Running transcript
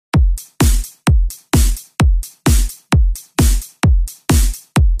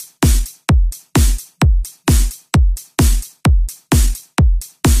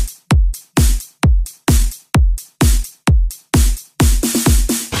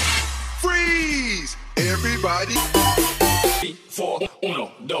everybody. 3, 4, 1,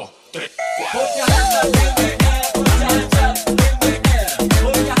 2, 3, 4. Put your hands up in the air, put your hands up in the air.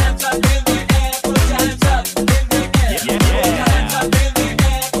 Put your hands up in the air, put your hands up in the air. Put your hands up in the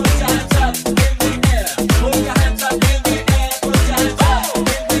air, put your hands up in the air. Put your hands up in the air, put your hands up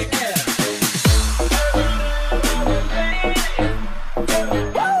in the air.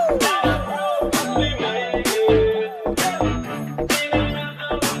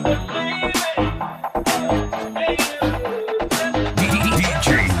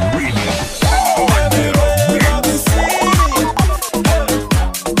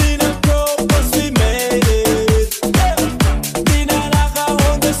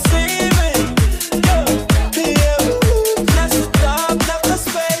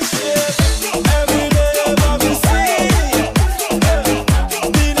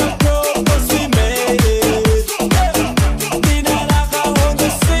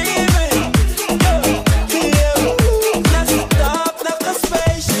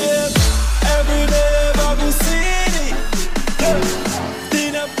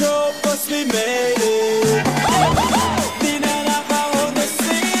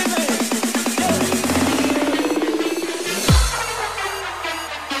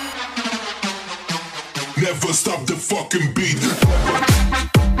 Never stop the fucking beat.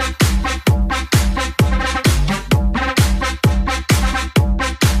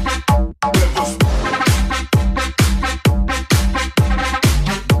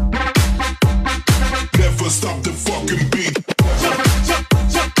 Never stop the fucking beat.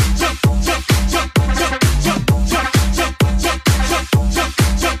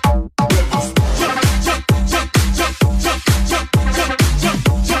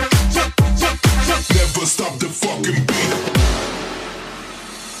 Never stop the fucking beat.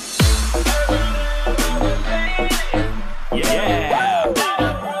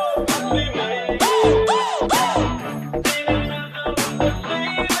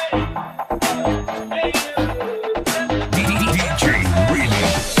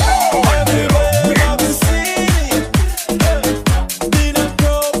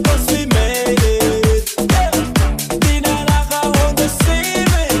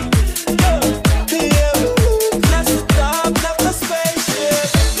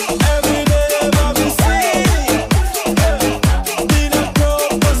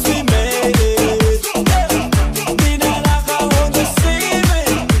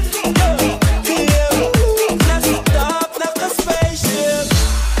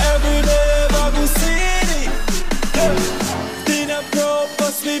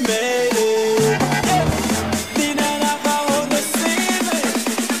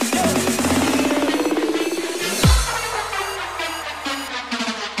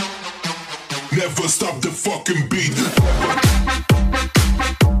 Never stop the fucking beat.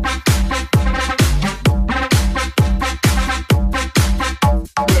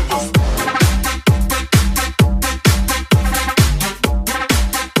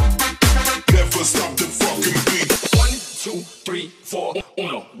 Never stop the fucking beat. 1, 2, 3, 4,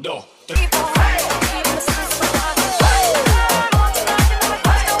 1, 2, 3.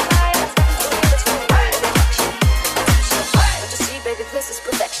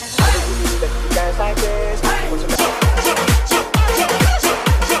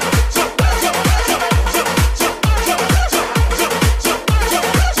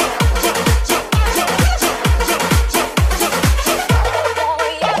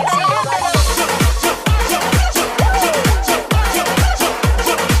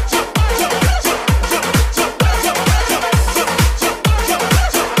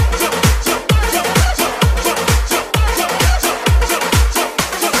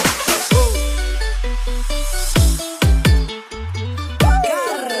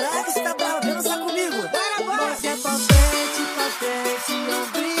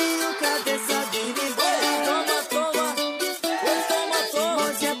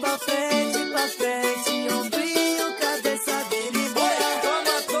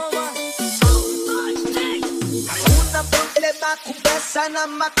 Sana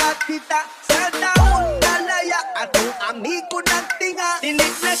makakita sa taon dalaya atong amigo nagtinga.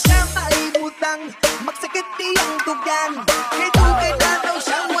 Dilit na siya maibutang magsakit iyang dugan. Kay tugay na daw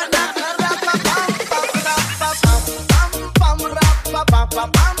siyang wala karapapam. Pam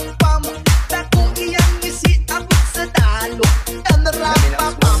rapapapam pam. Takong iyang isi abot sa dalo. And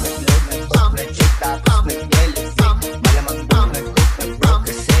rapapam pam. Tapos nag-yellow pam. Malamang pam. Nag-broke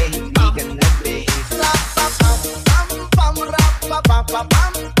kasi hindi ka nag-behave. Rapapam pam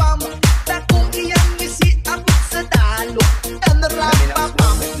rapapapam pam. Takong iyang isi abot sa dalo. And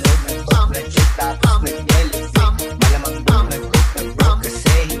rapapam pam. Tapos nag-yellow pam. Malamang pam.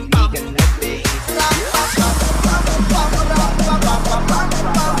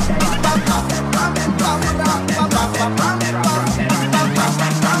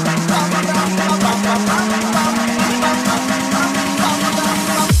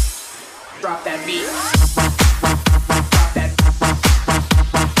 that beat.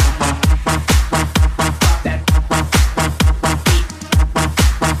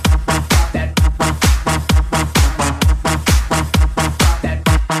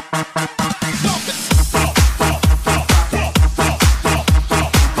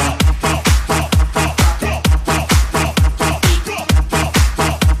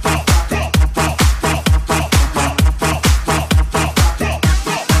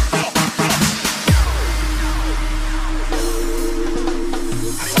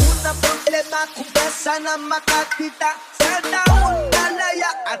 Sana makakita sa taong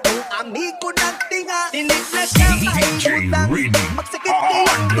dalaya at ang amigo ng tinga. Dinig na siya maiutang, magsakit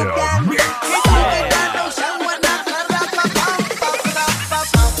iyong lugan. Ito kaya daw siyang wala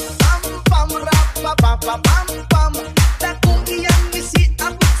karapapam-pam-pam-pam-pam-pam-pam. Takong iyang ngisi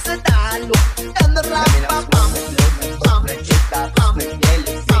abot sa dalo. And the rap-pam-pam. Tapos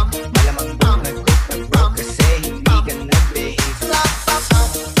nag-elevate, malamang doon nag-broke kasi hindi ka nag-behave.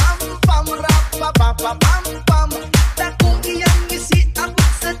 Rap-pam-pam-pam-pam-pam. Takong iyang ngisi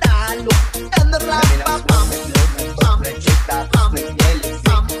abot sa dalo. And the rap-pam-pam. Tapos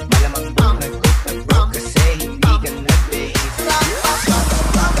nag-elevate, malamang doon nag-broke kasi hindi ka nag-behave.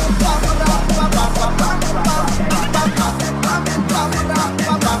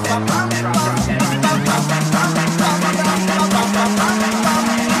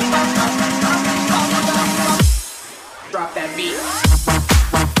 Drop that beat.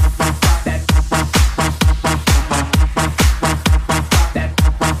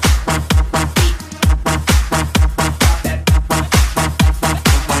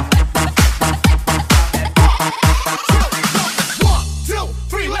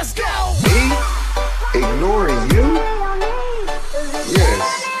 Ignoring you?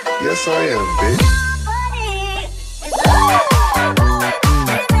 Yes I am, bitch.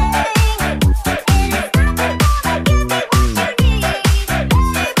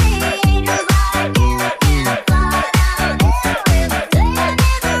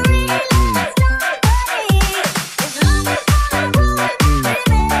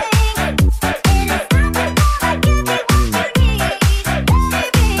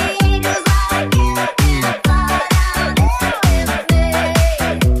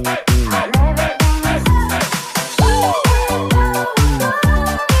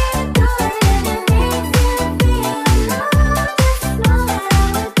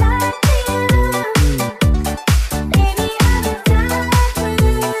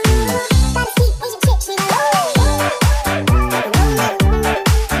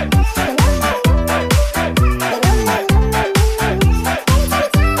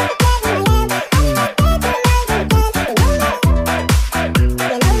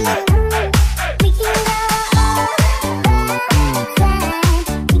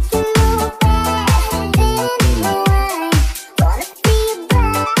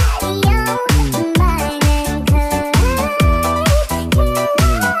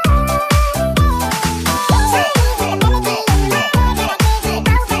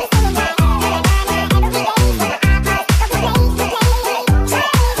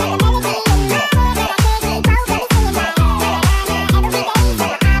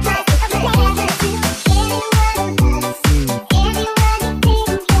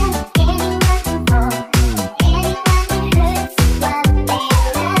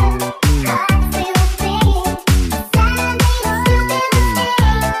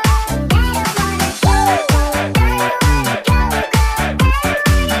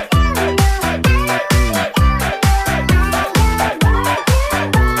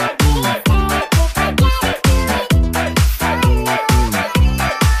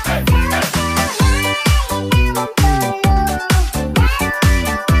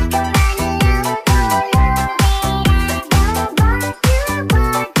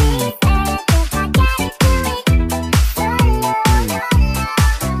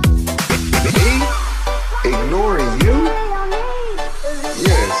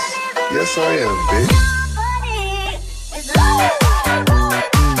 Yes I am, bitch.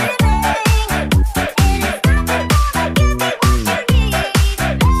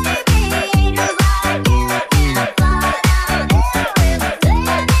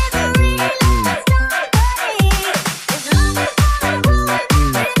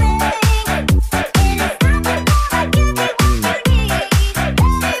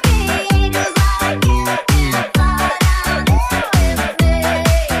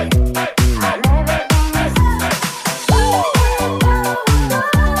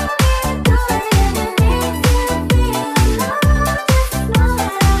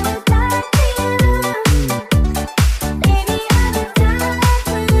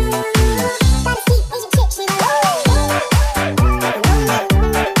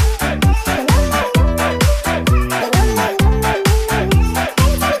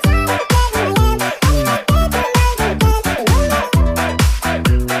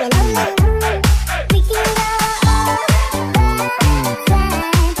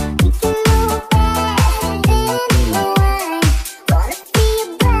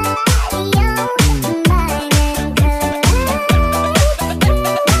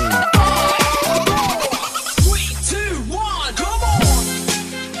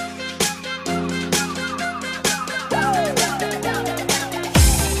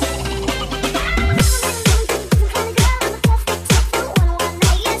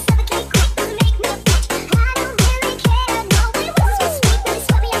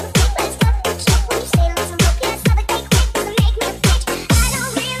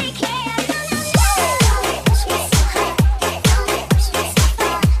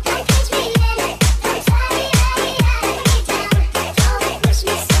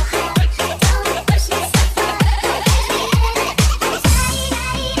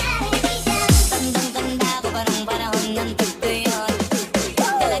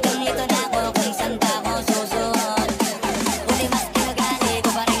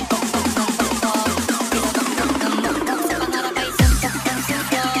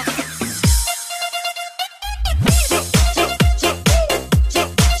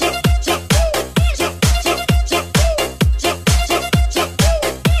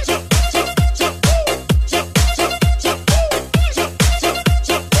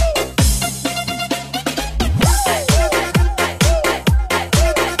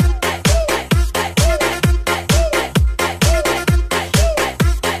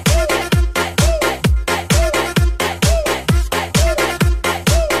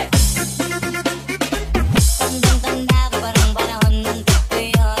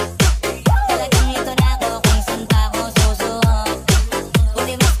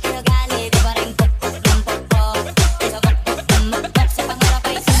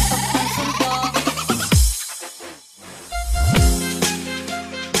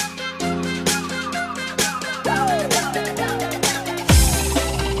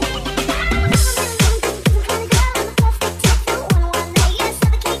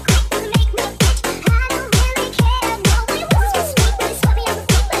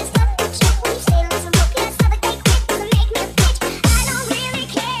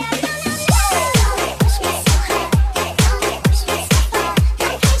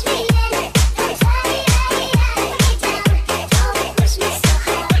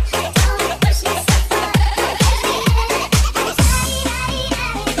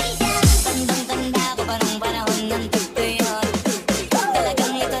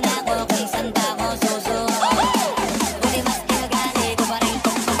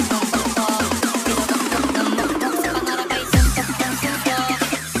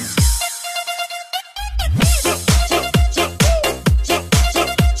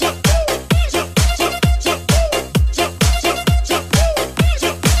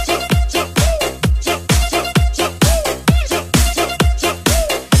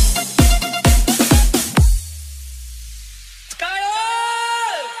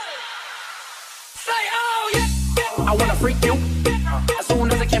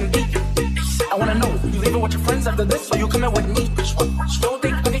 coming with me. Don't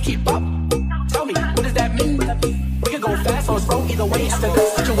think I can keep up. Tell me, what does that mean? We can go fast or slow, either way. After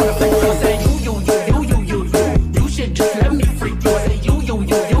this, what you wanna play? I say you should just let me freak you. I say you should.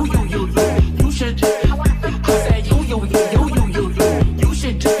 I say you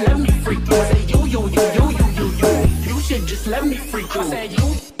should just let me freak you. I say you should just let me freak you. I say you.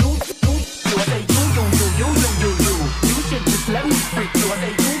 I say you should just let me freak you. I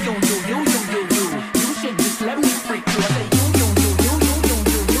say you should just let me freak you. I say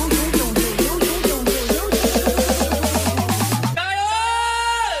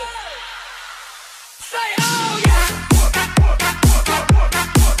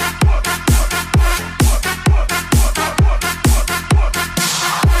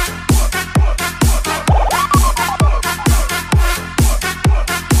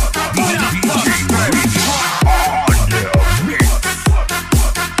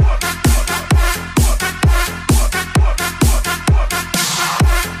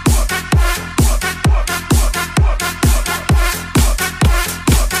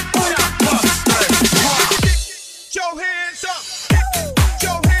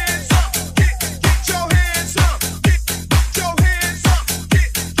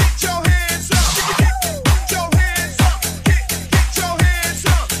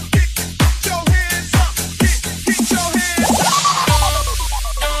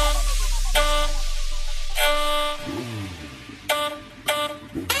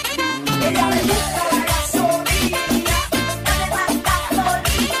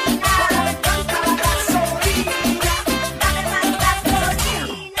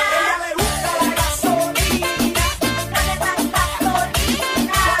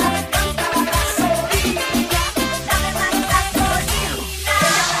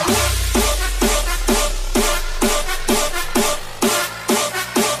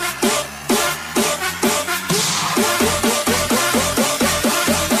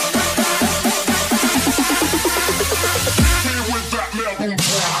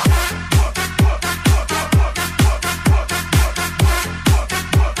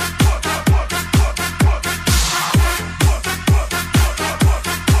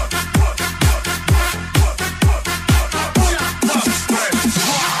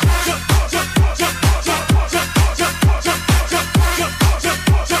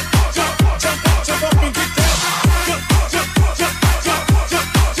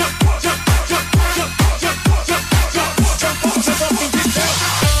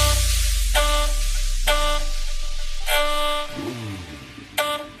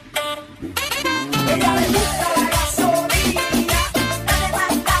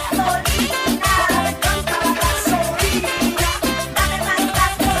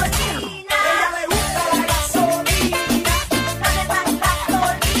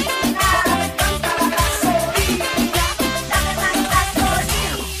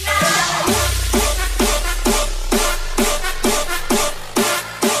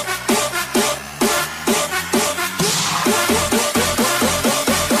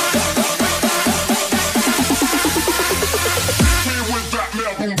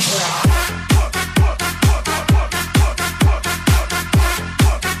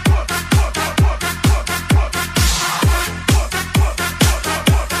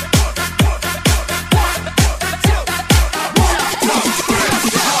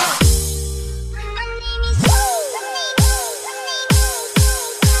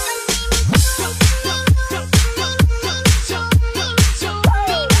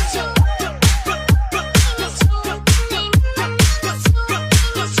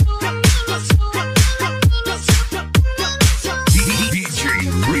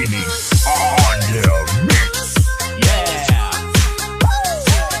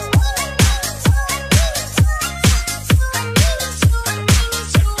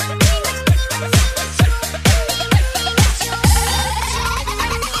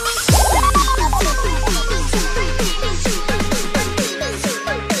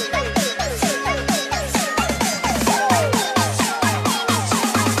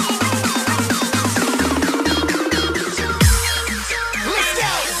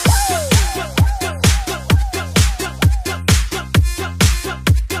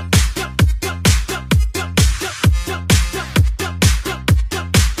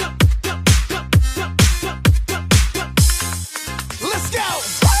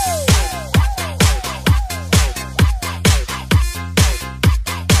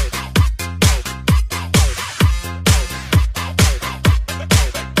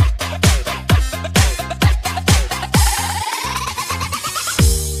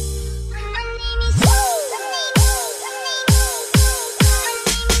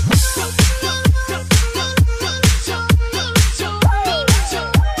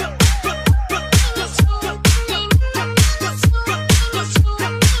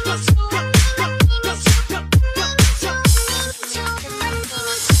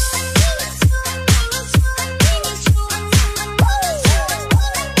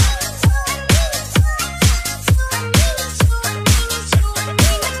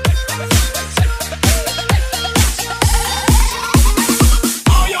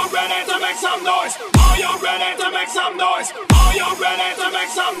some noise? Are you ready to make some noise? Are you ready to make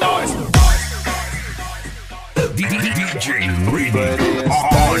some noise? DJ Reedy Parehas on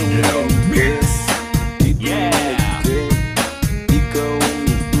tayong the malagkit. Dito Yeah. malagkit. Di ka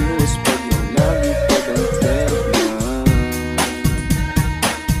umiiwas pag lagi pag-antek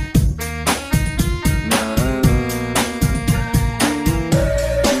na.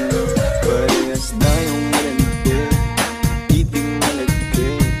 Parehas tayong malagkit. Dito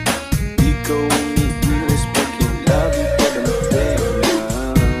malagkit. Di ka umiiwas pag lagi pag-antek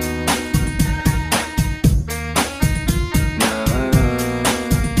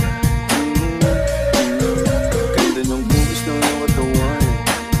Ganda ng bugis ng iyong katawan.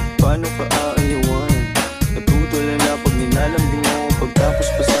 Paano ka aayawan? Natutula na pag nilalambing ako pagtapos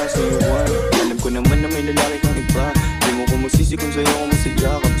pa sasayuan. Alam ko naman na may lalaki kang iba. Di mo ko masisi kung sa'yo ko